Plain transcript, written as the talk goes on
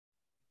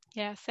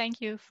Yeah,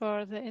 thank you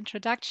for the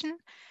introduction.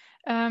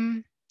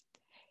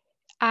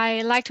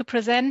 I like to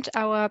present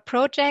our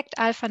project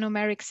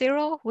Alphanumeric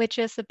Zero, which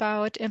is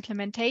about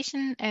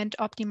implementation and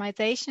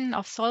optimization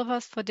of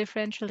solvers for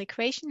differential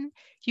equation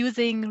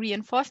using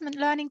reinforcement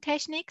learning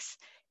techniques.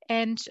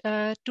 And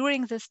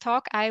during this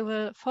talk, I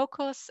will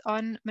focus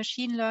on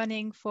machine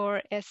learning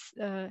for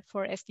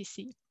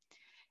SDC.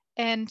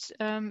 And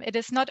it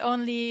is not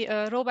only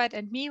Robert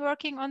and me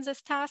working on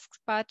this task,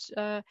 but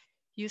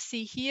you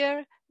see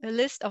here a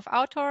list of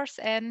authors,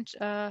 and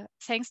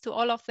thanks to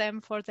all of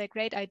them for their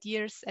great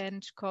ideas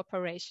and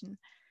cooperation.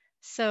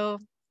 So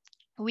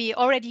we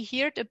already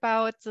heard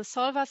about the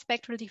solver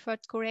spectral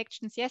deferred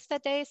corrections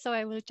yesterday, so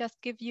I will just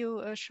give you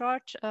a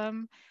short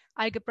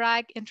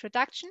algebraic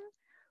introduction.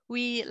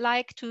 We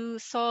like to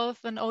solve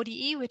an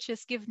ODE, which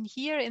is given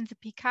here in the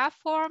PK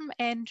form,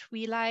 and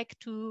we like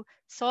to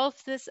solve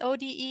this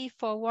ODE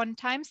for one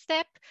time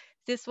step.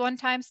 This one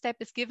time step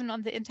is given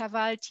on the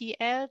interval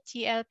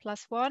TL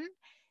plus 1,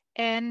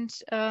 and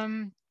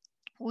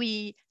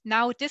we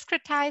now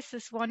discretize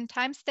this one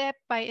time step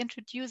by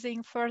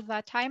introducing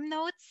further time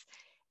nodes.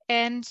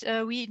 And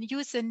we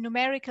use a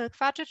numerical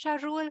quadrature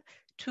rule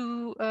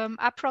to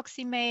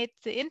approximate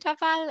the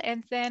interval,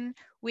 and then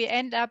we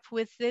end up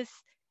with this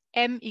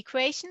M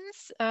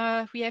equations.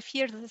 We have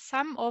here the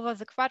sum over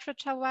the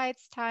quadrature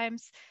weights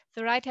times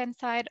the right-hand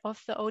side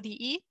of the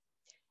ODE.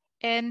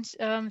 And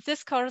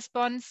this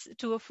corresponds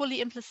to a fully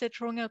implicit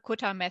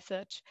Runge-Kutta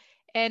method.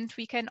 And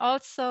we can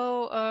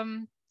also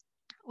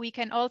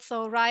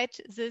write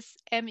this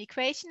M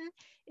equation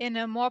in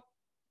a more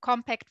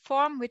compact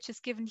form, which is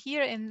given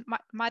here in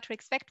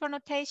matrix vector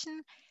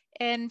notation.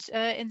 And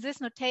in this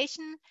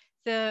notation,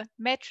 the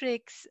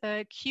matrix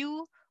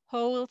Q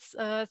holds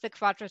the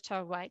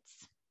quadrature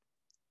weights.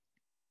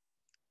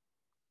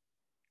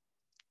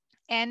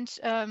 And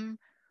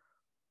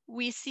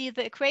we see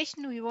the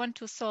equation we want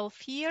to solve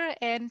here,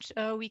 and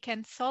we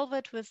can solve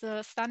it with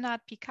a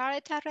standard Picard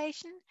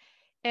iteration.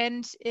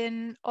 And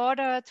in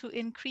order to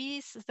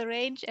increase the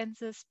range and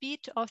the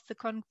speed of the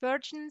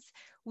convergence,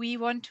 we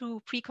want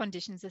to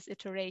precondition this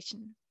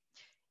iteration.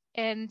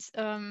 And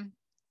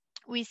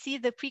we see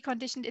the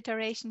preconditioned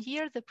iteration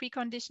here. The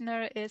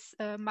preconditioner is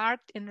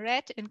marked in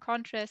red in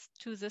contrast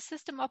to the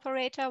system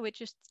operator, which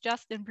is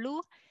just in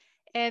blue.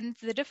 And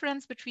the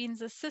difference between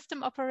the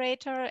system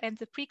operator and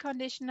the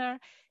preconditioner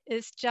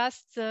is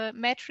just the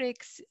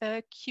matrix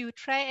Q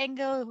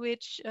triangle,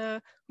 which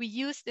we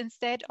used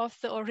instead of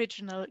the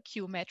original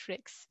Q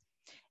matrix.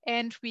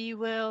 And we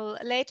will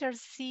later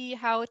see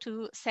how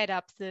to set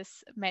up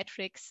this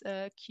matrix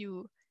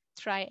Q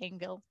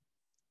triangle.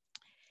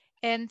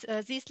 And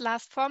this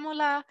last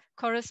formula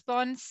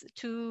corresponds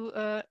to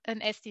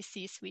an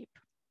SDC sweep.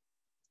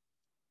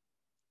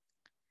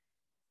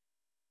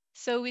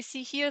 So we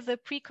see here the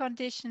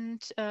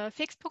preconditioned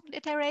fixed point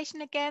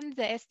iteration again,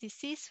 the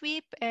SDC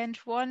sweep, and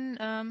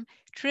one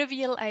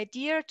trivial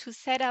idea to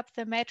set up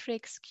the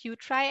matrix Q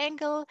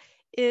triangle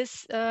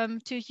is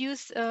to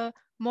use a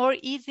more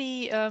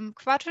easy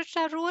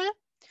quadrature rule.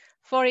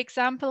 For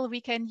example, we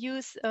can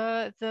use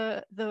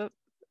the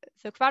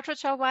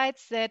quadrature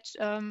weights that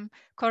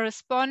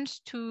correspond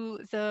to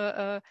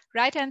the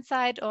right-hand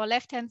side or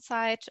left-hand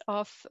side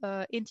of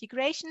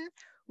integration,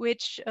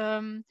 which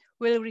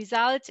will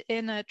result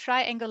in a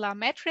triangular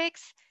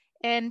matrix.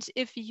 And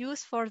if we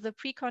use for the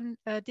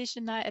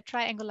preconditioner a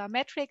triangular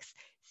matrix,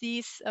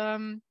 these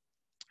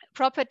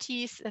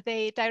properties,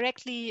 they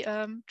directly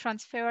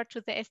transfer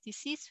to the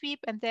SDC sweep,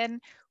 and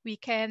then we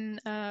can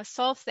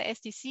solve the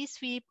SDC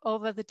sweep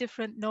over the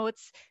different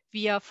nodes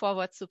via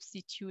forward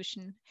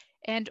substitution.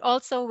 And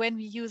also when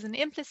we use an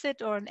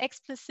implicit or an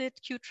explicit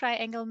Q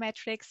triangle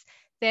matrix,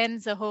 then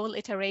the whole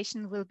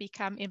iteration will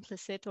become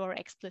implicit or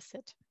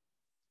explicit.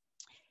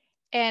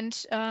 And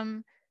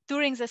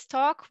during this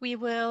talk, we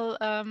will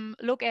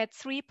look at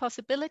three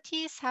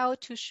possibilities how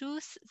to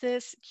choose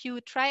this Q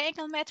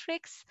triangle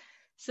matrix.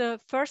 The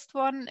first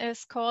one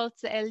is called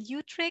the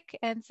LU trick,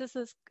 and this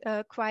is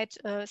quite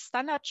a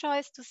standard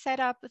choice to set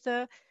up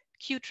the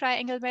Q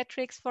triangle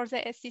matrix for the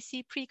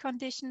SDC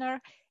preconditioner,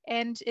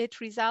 and it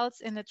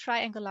results in a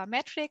triangular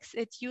matrix.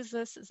 It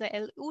uses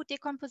the LU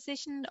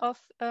decomposition of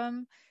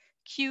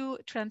Q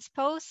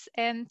transpose,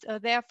 and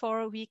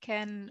therefore we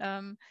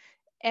can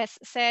as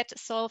said,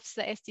 solves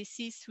the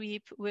SDC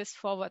sweep with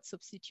forward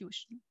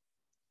substitution.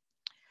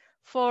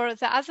 For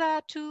the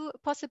other two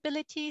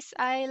possibilities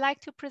I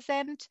like to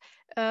present,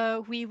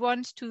 we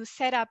want to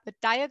set up a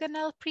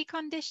diagonal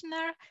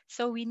preconditioner.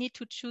 So we need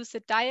to choose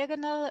a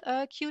diagonal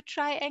Q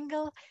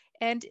triangle.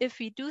 And if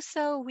we do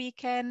so, we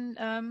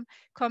can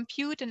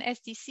compute an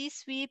SDC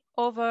sweep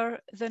over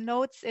the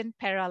nodes in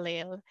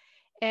parallel.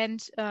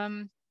 And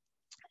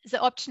the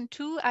option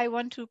 2 I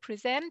want to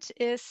present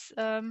is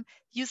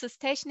uses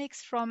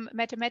techniques from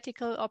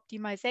mathematical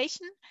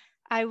optimization.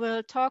 I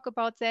will talk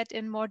about that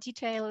in more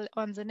detail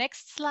on the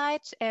next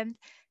slide. And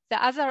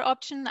the other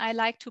option I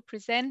like to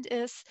present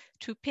is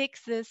to pick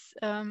this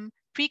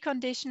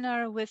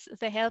preconditioner with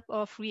the help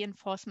of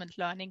reinforcement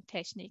learning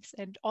techniques.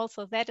 And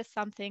also that is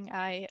something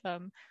I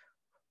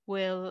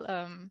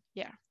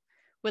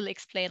will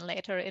explain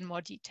later in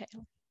more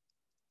detail.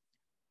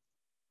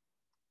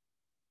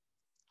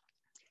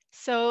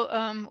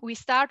 So we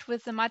start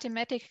with the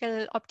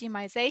mathematical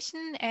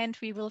optimization, and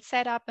we will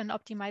set up an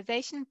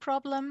optimization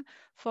problem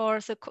for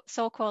the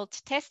so-called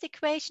test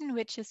equation,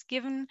 which is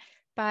given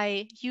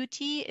by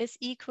ut is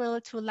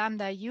equal to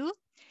lambda u.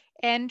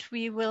 And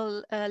we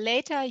will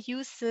later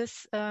use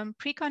this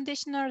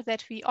preconditioner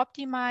that we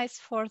optimize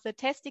for the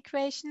test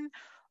equation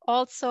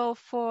also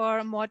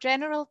for more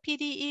general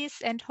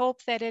PDEs, and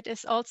hope that it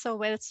is also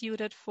well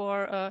suited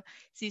for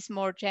these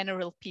more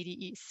general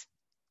PDEs.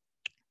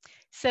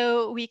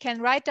 So we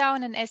can write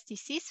down an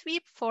SDC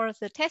sweep for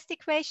the test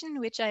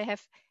equation, which I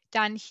have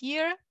done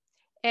here.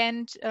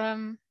 And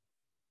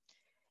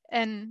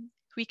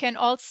we can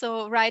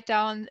also write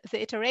down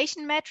the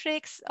iteration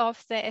matrix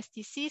of the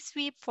SDC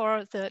sweep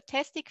for the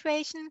test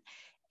equation.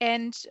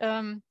 And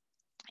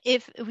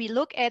if we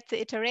look at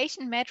the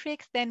iteration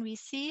matrix, then we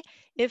see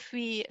if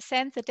we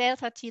send the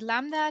delta t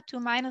lambda to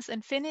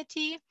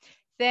 -infinity,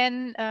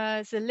 then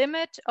the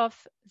limit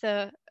of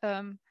the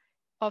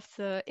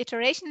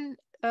iteration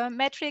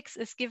matrix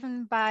is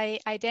given by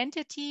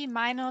identity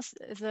minus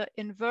the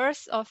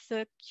inverse of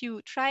the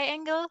Q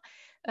triangle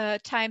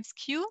times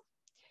Q.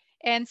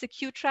 And the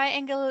Q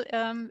triangle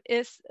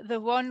is the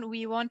one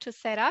we want to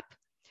set up.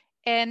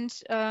 And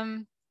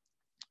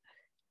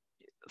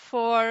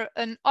for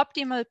an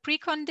optimal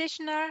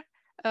preconditioner,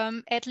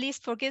 at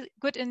least for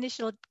good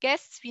initial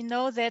guesses, we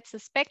know that the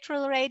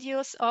spectral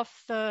radius of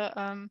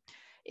the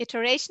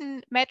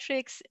iteration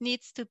matrix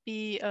needs to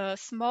be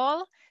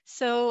small.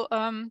 So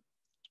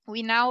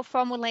we now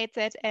formulate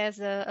that as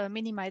a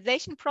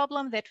minimization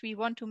problem, that we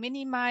want to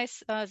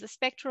minimize the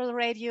spectral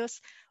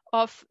radius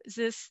of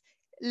this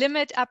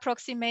limit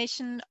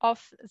approximation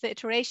of the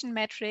iteration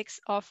matrix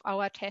of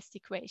our test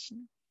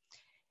equation.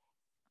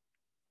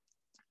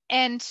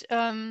 And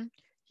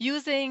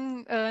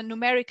using a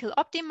numerical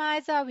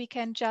optimizer, we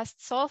can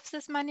just solve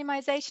this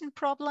minimization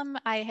problem.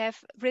 I have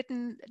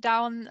written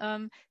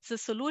down the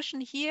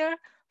solution here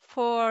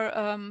for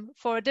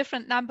a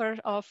different number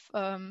of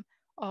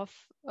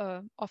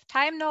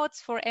time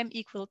nodes for m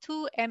equal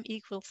 2, m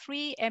equal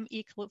 3, m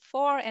equal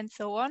 4, and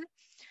so on.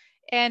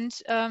 And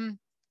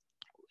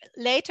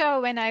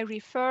later, when I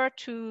refer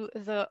to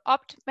the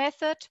opt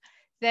method,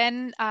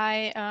 then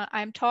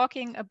I'm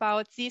talking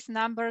about these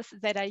numbers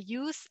that I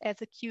use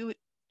as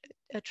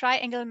a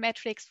triangle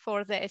matrix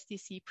for the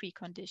SDC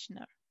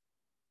preconditioner.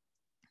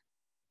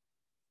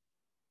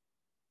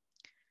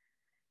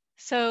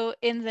 So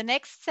in the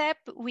next step,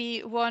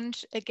 we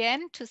want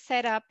again to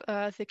set up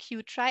the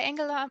Q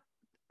triangular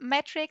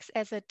matrix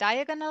as a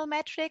diagonal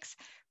matrix,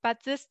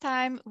 but this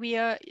time we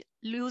are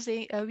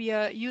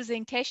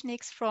using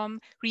techniques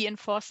from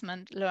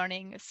reinforcement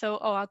learning. So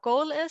our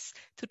goal is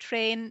to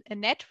train a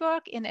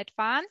network in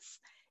advance,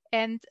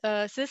 and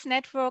this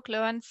network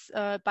learns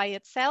by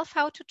itself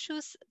how to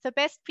choose the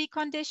best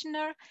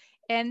preconditioner.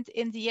 And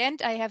in the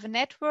end, I have a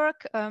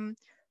network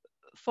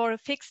for a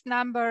fixed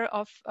number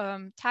of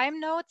time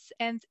nodes,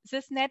 and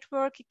this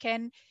network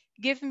can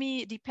give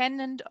me,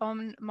 dependent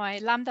on my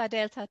lambda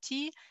delta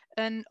t,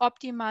 an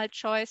optimal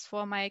choice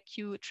for my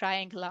Q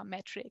triangular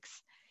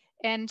matrix.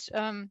 And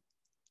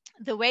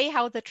the way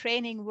how the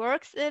training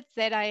works is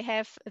that I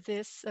have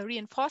this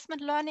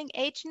reinforcement learning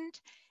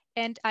agent,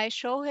 and I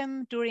show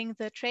him during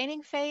the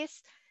training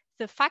phase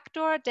the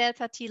factor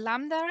delta t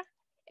lambda,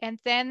 and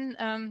then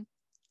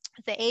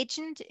the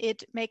agent,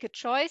 it make a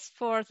choice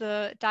for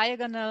the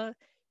diagonal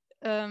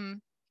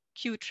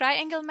Q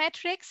triangle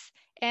matrix,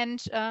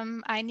 and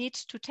I need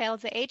to tell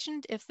the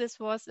agent if this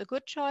was a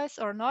good choice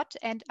or not,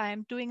 and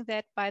I'm doing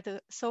that by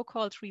the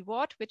so-called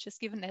reward, which is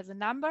given as a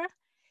number.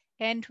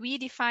 And we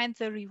define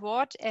the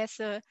reward as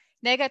a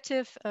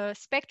negative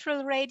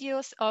spectral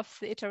radius of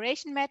the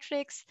iteration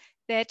matrix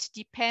that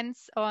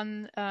depends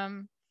on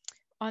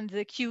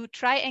the Q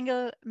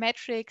triangle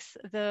matrix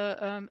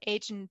the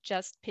agent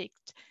just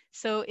picked.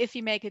 So if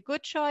we make a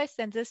good choice,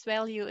 then this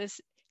value is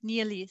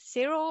nearly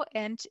 0,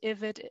 and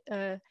if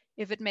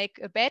it make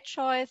a bad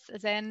choice,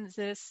 then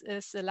this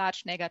is a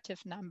large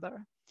negative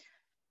number.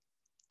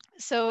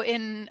 So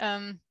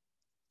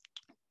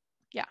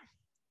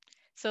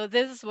so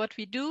this is what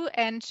we do,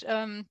 and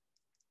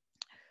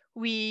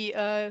we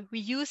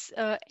use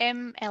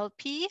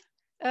MLP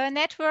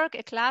network,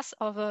 a class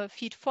of a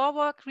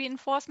feed-forward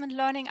reinforcement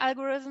learning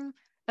algorithm,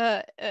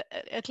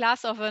 a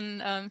class of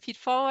an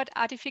feed-forward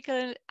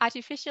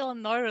artificial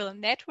neural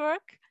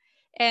network.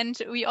 And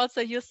we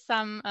also use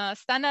some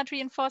standard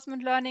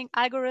reinforcement learning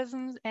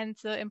algorithms. And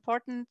the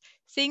important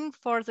thing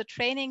for the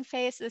training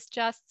phase is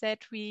just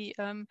that we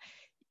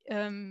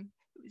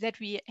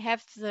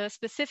have the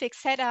specific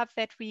setup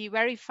that we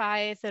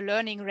verify the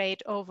learning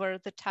rate over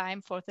the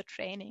time for the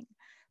training.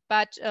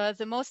 But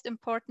the most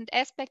important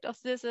aspect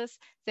of this is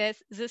that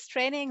this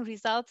training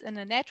results in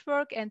a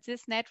network, and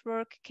this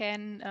network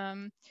can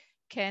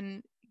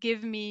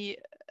give me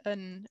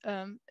an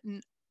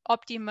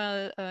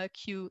optimal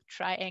Q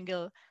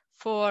triangle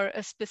for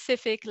a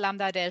specific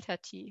lambda delta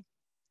t.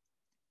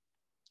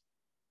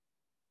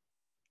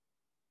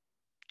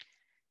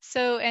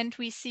 So, and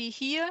we see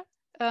here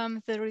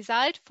the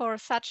result for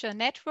such a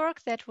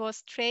network that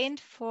was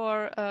trained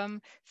for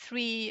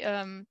 3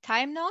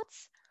 time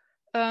nodes.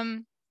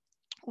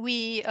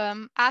 We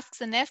ask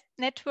the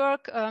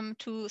network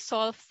to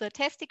solve the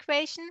test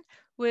equation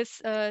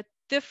with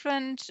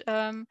different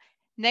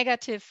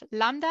negative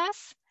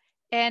lambdas,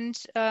 and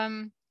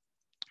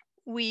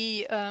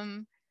we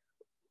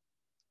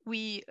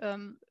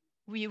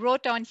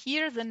wrote down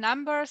here the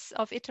numbers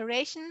of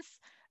iterations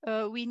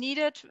we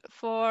needed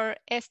for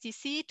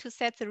SDC to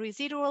set the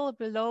residual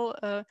below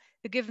the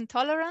given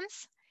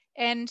tolerance.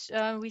 And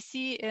we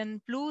see in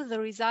blue the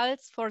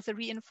results for the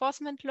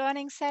reinforcement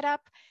learning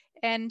setup,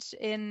 and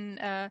in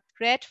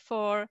red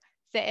for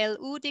the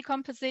LU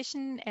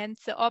decomposition, and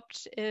the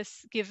opt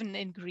is given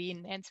in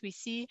green. And we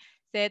see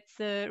that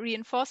the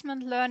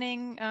reinforcement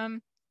learning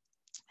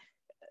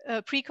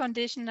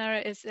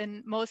preconditioner is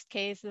in most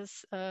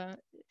cases the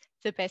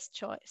best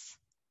choice.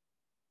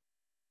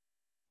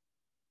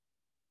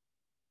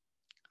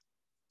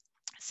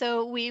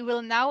 So we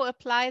will now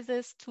apply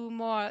this to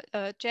more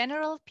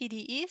general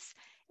PDEs,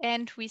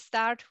 and we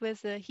start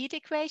with the heat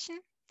equation.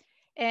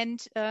 And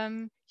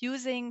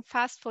using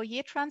fast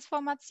Fourier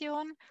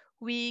transformation,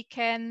 we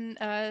can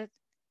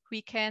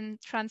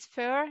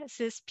transfer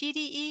this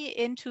PDE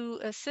into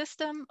a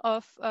system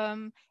of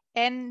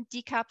n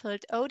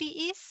decoupled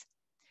ODEs.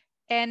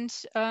 And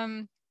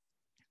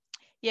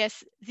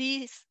yes,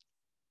 these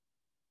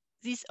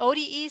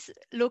ODEs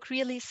look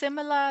really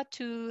similar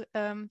to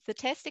the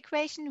test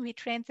equation we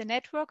trained the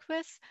network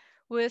with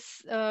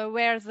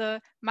where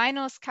the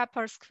minus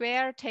kappa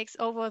square takes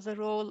over the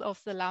role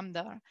of the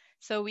lambda.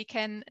 So we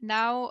can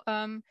now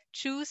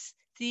choose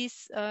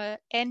these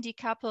n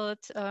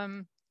decoupled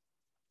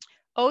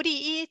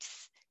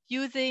ODEs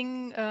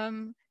using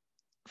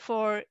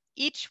for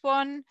each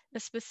one a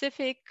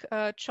specific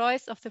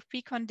choice of the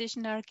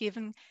preconditioner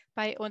given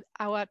by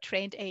our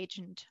trained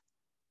agent.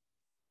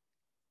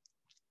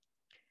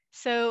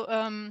 So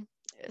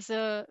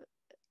the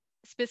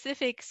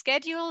specific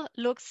schedule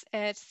looks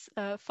as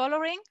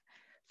following.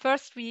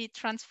 First, we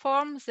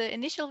transform the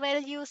initial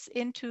values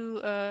into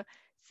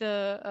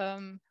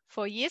the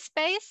Fourier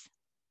space.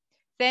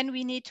 Then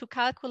we need to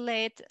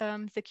calculate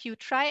the Q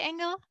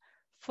triangle.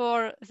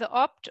 For the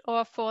opt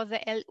or for the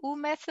LU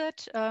method,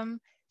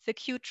 the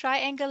Q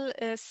triangle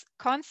is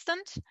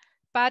constant,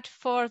 but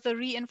for the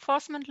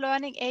reinforcement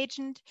learning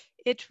agent,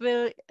 it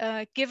will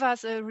give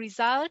us a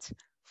result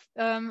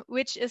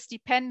which is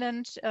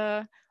dependent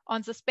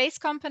on the space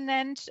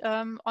component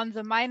on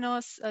the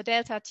minus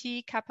delta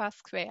t kappa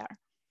square.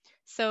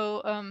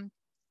 So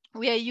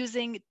we are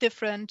using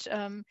different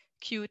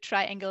Q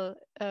triangle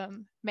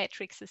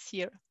matrices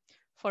here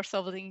for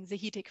solving the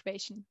heat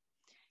equation.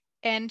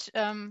 And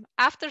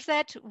after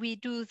that, we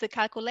do the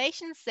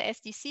calculations, the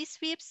SDC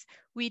sweeps.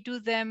 We do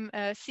them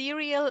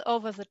serial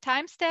over the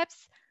time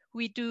steps.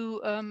 We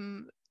do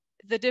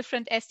the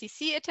different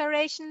SDC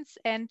iterations,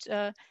 and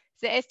the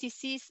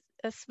SDC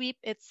sweep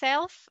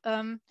itself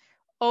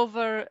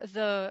over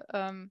the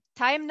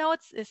time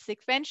nodes is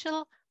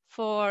sequential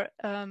for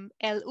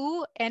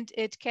LU, and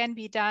it can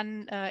be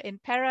done in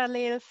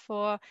parallel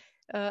for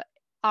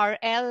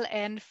RL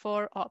and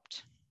for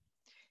opt.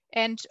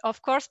 And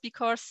of course,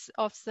 because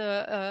of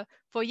the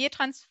Fourier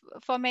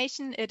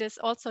transformation, it is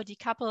also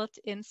decoupled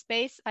in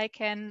space. I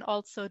can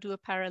also do a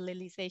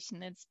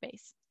parallelization in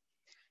space.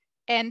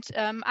 And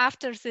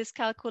after these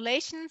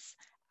calculations,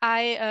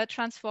 I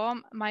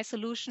transform my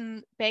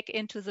solution back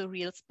into the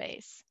real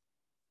space.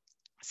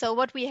 So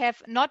what we have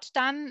not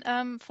done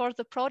for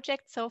the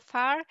project so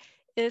far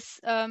is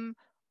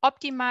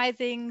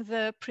optimizing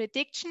the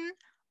prediction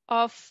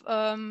of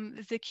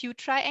the Q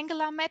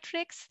triangular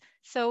matrix.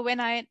 So when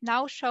I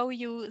now show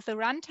you the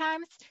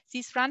runtimes,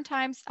 these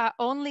runtimes are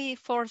only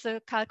for the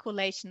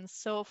calculations.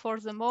 So for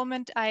the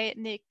moment, I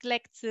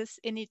neglect this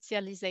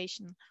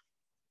initialization.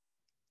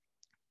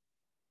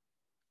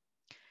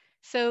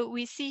 So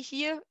we see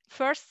here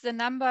first the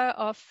number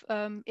of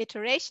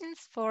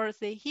iterations for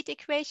the heat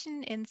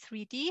equation in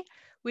 3D,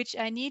 which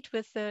I need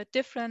with the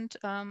different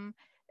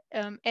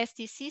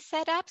SDC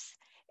setups.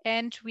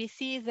 And we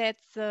see that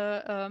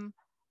the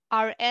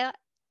RL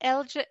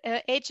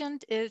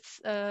agent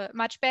is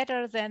much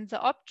better than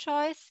the opt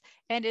choice,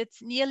 and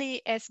it's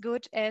nearly as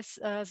good as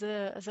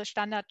the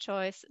standard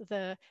choice,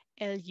 the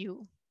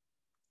LU.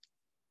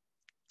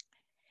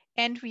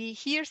 And we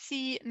here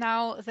see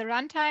now the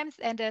runtimes,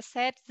 and as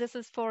said, this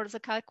is for the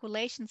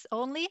calculations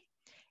only.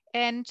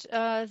 And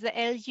the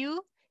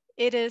LU,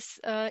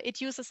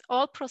 it uses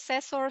all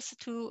processors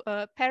to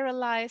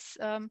parallelize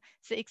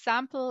the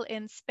example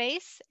in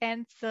space,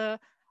 and the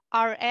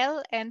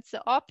RL and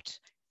the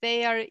opt,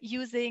 they are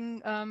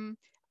using,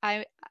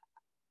 I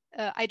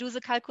do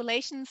the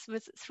calculations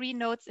with 3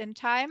 nodes in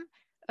time.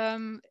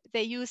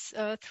 They use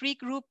 3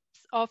 groups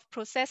of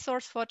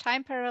processors for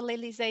time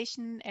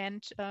parallelization,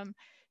 and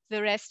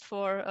the rest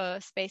for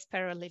space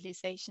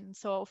parallelization.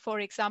 So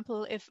for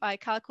example, if I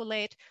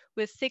calculate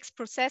with 6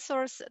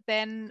 processors,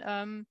 then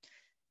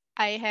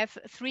I have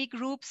 3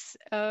 groups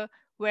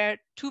where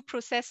 2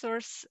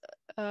 processors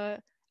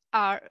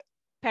are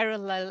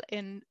parallel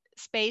in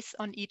space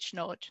on each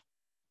node.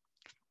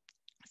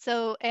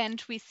 So,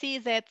 and we see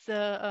that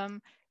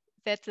the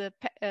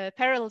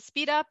parallel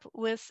speedup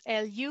with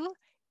LU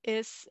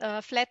is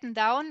flattened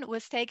down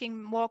with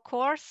taking more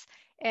cores,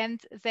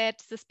 and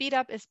that the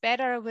speedup is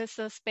better with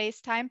the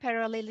space-time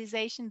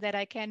parallelization that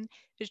I can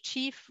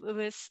achieve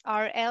with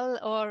RL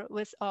or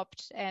with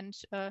opt. And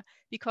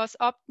because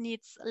opt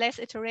needs less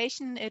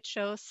iteration, it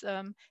shows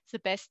the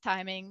best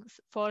timings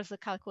for the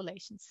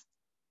calculations.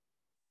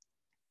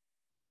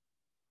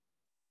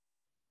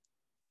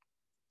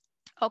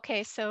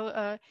 Okay,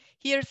 so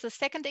here's the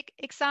second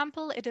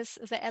example. It is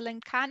the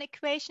Allen-Kahn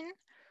equation,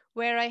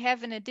 where I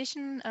have in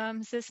addition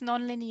this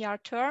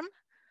nonlinear term.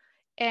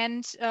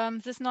 And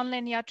this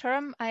nonlinear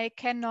term I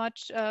cannot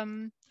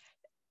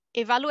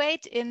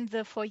evaluate in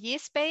the Fourier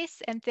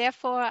space, and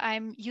therefore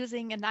I'm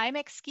using an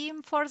IMAX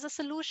scheme for the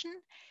solution.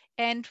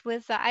 And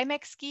with the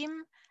IMAX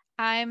scheme,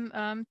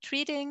 I'm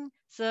treating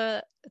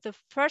the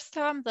first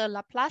term, the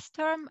Laplace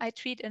term, I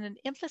treat in an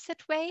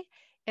implicit way.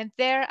 And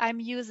there I'm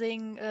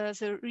using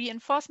the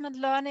reinforcement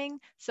learning,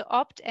 the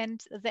opt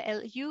and the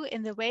LU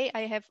in the way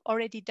I have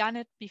already done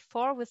it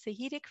before with the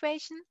heat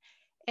equation.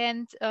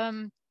 And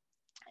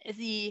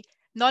the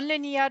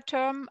nonlinear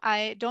term,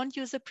 I don't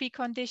use a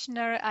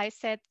preconditioner. I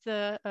set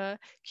the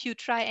Q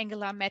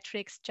triangular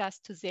matrix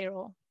just to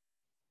 0.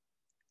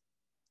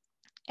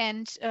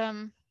 And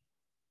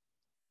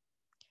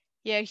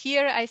yeah,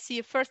 here I see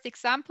a first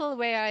example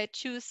where I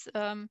choose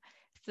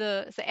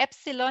the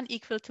epsilon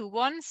equal to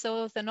 1.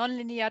 So the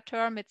nonlinear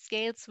term, it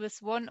scales with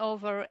 1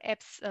 over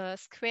eps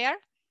square.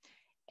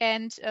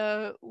 And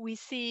we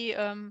see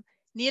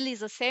nearly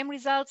the same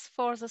results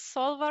for the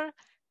solver.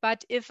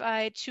 But if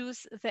I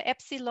choose the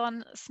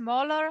epsilon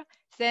smaller,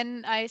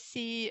 then I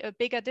see a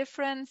bigger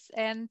difference.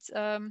 And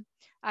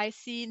I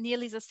see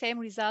nearly the same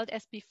result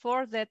as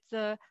before, that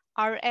the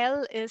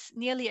RL is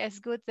nearly as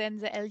good than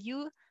the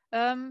LU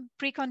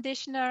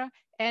preconditioner.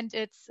 And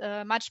it's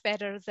much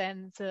better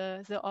than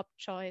the opt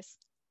choice.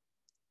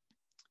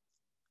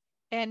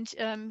 And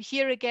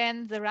here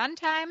again, the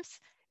runtimes.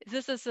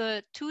 This is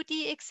a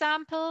 2D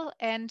example,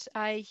 and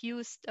I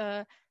used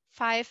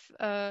 5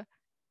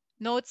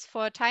 nodes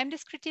for time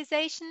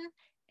discretization.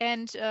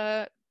 And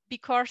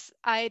because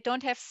I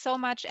don't have so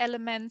much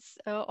elements,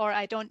 or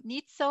I don't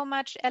need so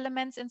much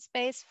elements in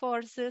space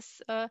for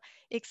this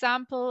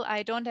example,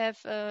 I don't have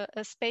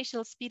a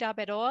spatial speedup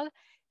at all.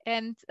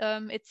 And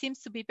it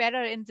seems to be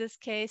better in this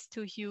case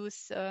to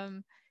use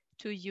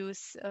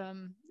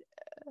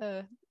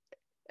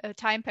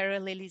time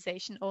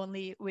parallelization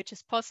only, which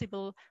is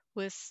possible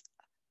with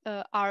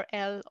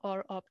RL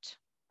or opt.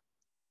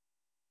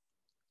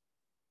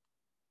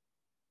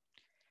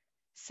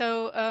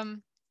 So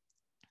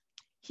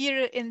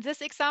here in this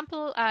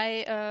example,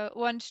 I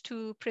want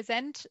to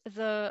present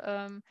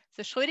the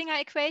Schrödinger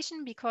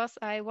equation, because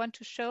I want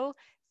to show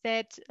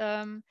that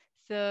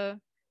the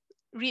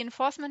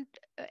reinforcement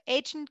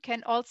agent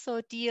can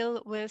also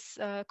deal with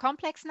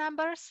complex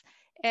numbers.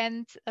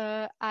 And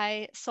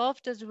I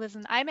solved it with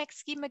an IMAX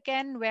scheme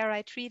again, where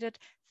I treated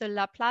the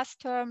Laplace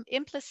term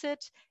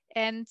implicit.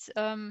 And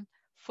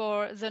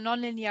for the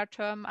nonlinear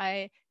term,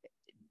 I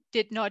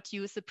did not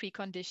use the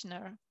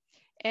preconditioner.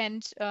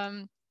 And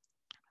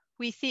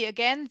we see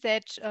again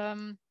that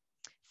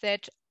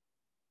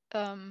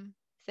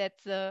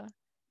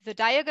the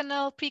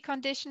diagonal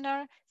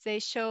preconditioner, they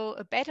show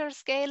a better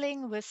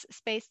scaling with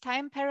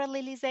space-time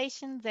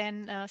parallelization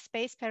than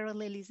space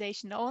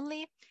parallelization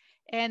only.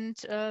 And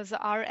the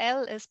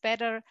RL is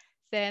better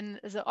than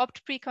the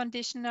opt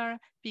preconditioner,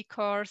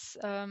 because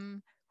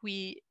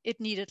it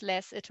needed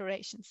less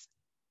iterations.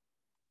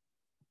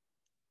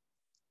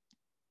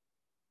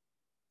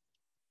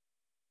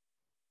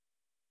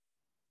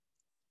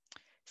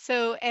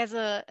 So as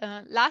a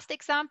last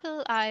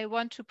example, I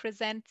want to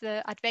present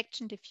the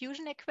advection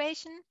diffusion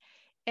equation.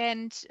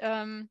 And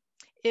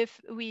if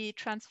we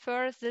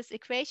transfer this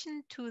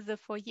equation to the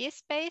Fourier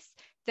space,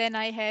 then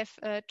I have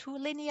 2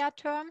 linear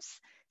terms.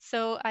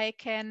 So I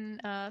can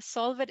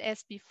solve it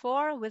as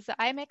before with the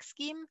IMAX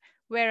scheme,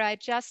 where I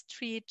just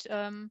treat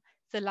the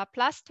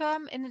Laplace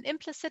term in an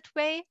implicit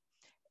way.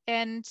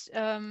 And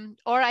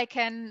or I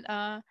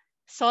can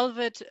solve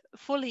it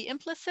fully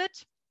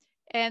implicit.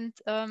 And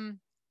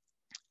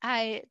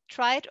I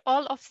tried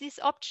all of these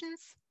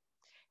options,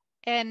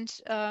 and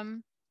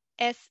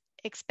as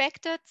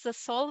expected, the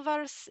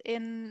solvers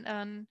in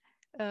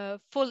a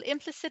full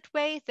implicit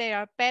way, they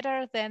are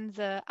better than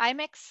the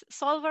IMAX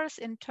solvers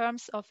in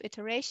terms of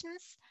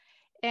iterations.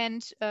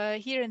 And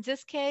here in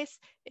this case,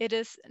 it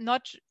is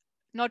not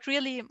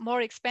really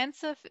more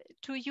expensive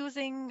to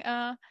using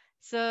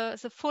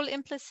the full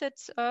implicit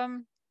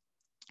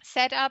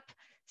setup.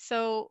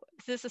 So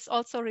this is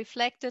also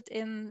reflected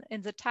in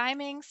the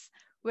timings,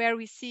 where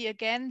we see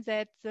again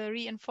that the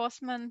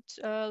reinforcement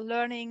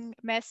learning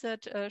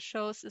method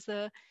shows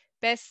the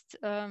best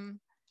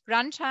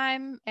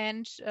runtime,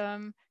 and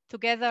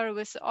together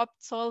with the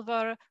opt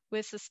solver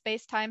with the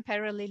space-time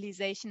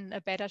parallelization, a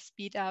better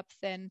speed up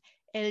than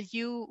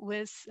LU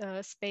with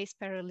space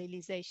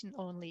parallelization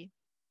only.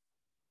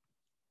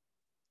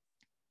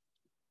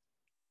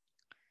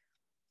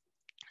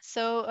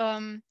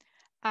 So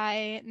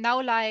I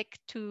now like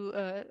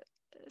to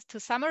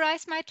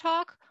summarize my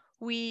talk.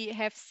 We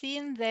have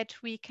seen that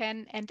we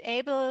can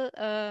enable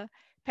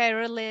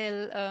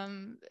parallel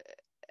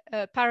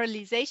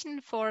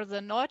parallelization for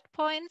the node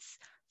points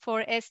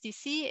for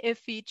SDC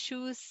if we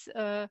choose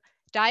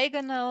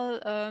diagonal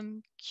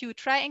Q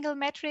triangle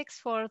matrix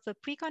for the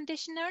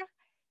preconditioner.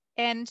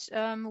 And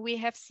we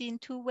have seen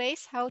two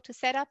ways how to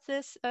set up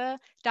this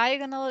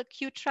diagonal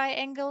Q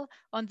triangle.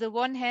 On the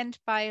one hand,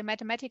 by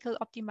mathematical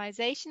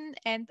optimization,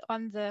 and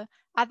on the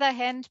other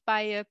hand,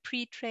 by a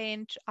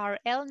pre-trained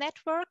RL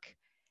network.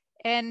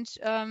 And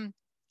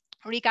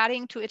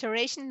regarding to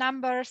iteration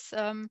numbers,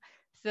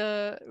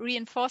 the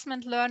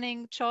reinforcement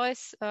learning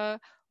choice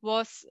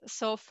was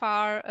so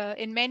far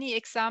in many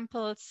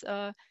examples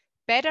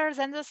better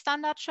than the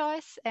standard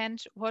choice. And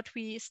what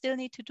we still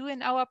need to do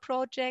in our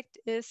project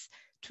is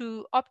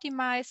to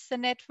optimize the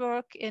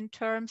network in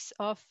terms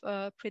of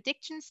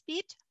prediction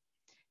speed.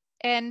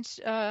 And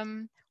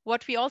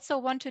what we also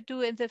want to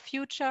do in the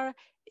future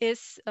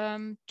is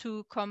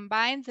to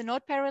combine the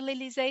node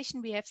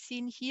parallelization we have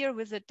seen here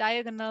with a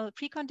diagonal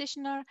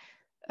preconditioner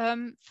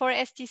for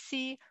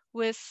SDC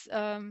with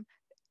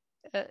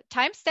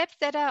time steps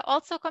that are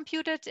also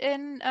computed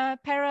in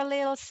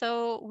parallel,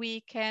 so we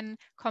can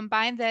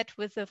combine that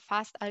with a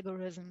fast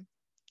algorithm.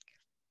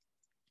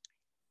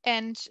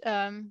 And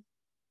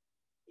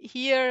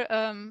here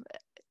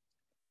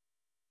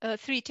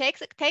three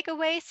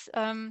takeaways.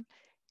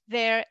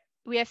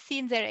 We have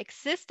seen there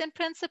exist in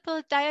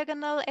principle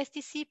diagonal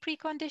SDC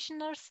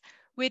preconditioners,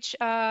 which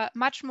are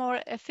much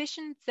more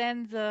efficient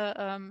than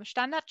the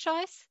standard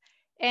choice.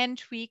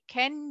 And we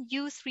can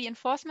use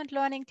reinforcement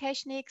learning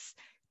techniques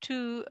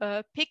to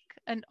pick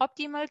an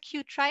optimal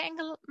Q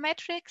triangle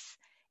matrix.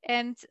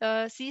 And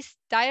this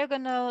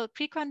diagonal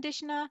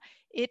preconditioner,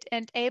 it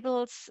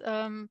enables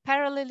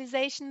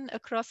parallelization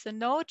across the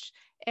node,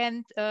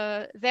 and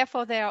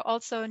therefore there are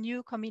also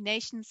new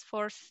combinations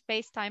for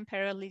space-time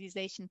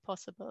parallelization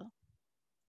possible.